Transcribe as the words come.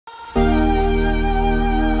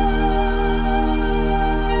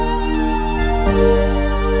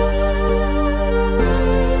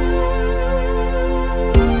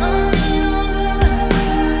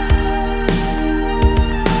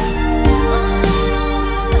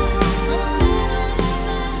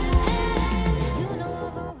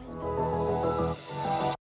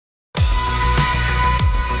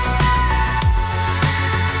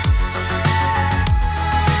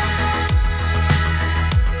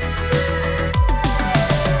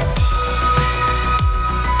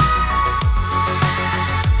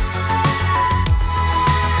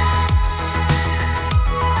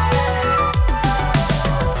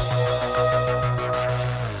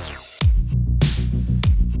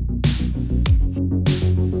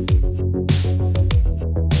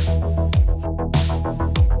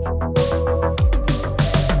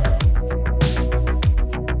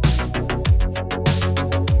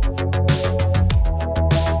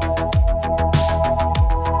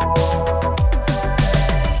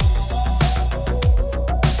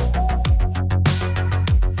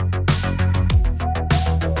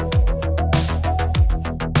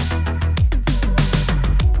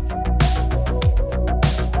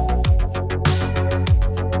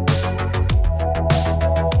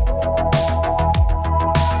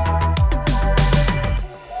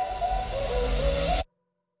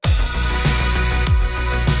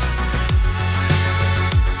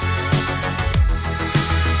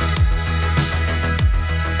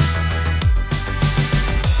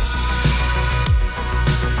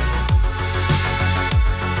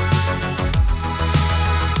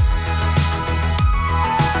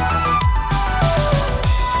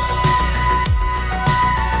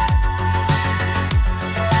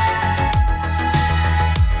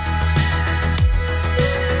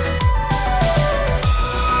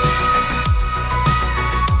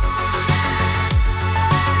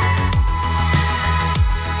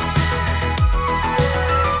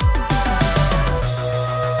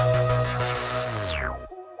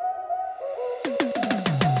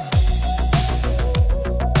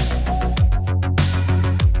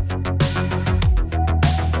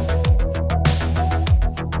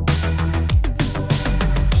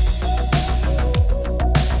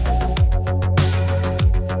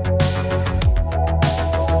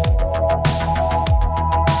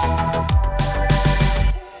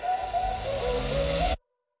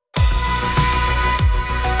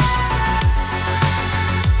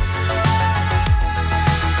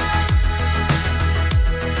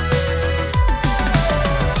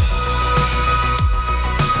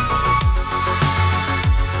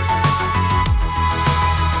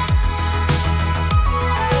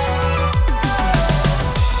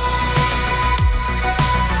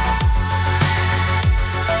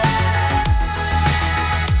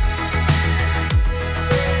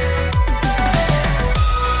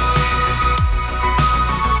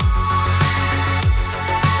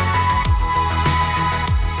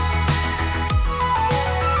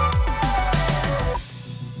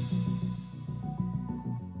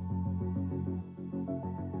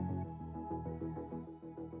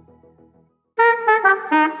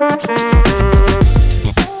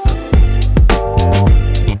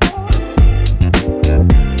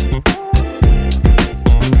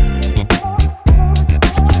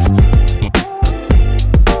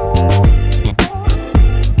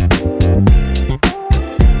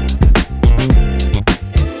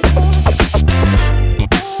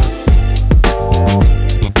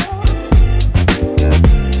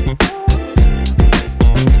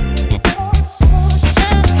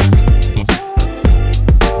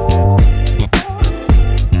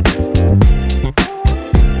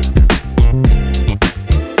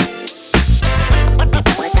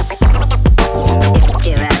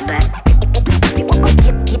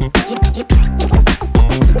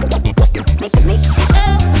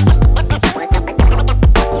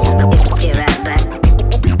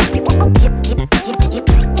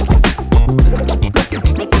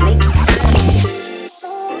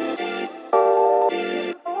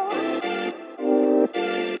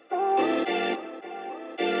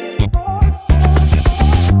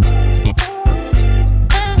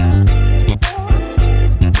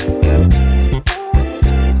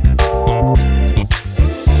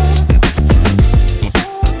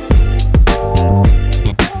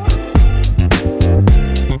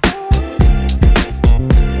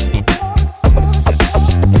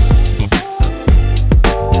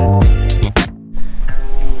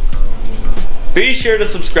Be sure to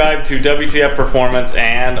subscribe to WTF Performance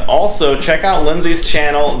and also check out Lindsay's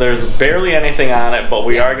channel. There's barely anything on it, but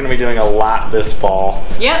we are going to be doing a lot this fall.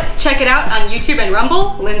 Yep, check it out on YouTube and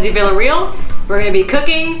Rumble, Lindsay Villarreal. We're going to be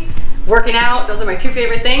cooking, working out. Those are my two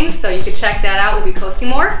favorite things, so you can check that out. We'll be posting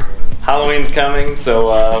more. Halloween's coming,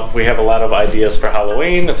 so we have a lot of ideas for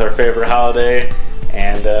Halloween. It's our favorite holiday,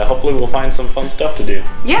 and hopefully we'll find some fun stuff to do.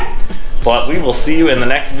 Yeah. But we will see you in the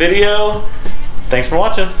next video. Thanks for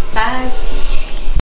watching. Bye.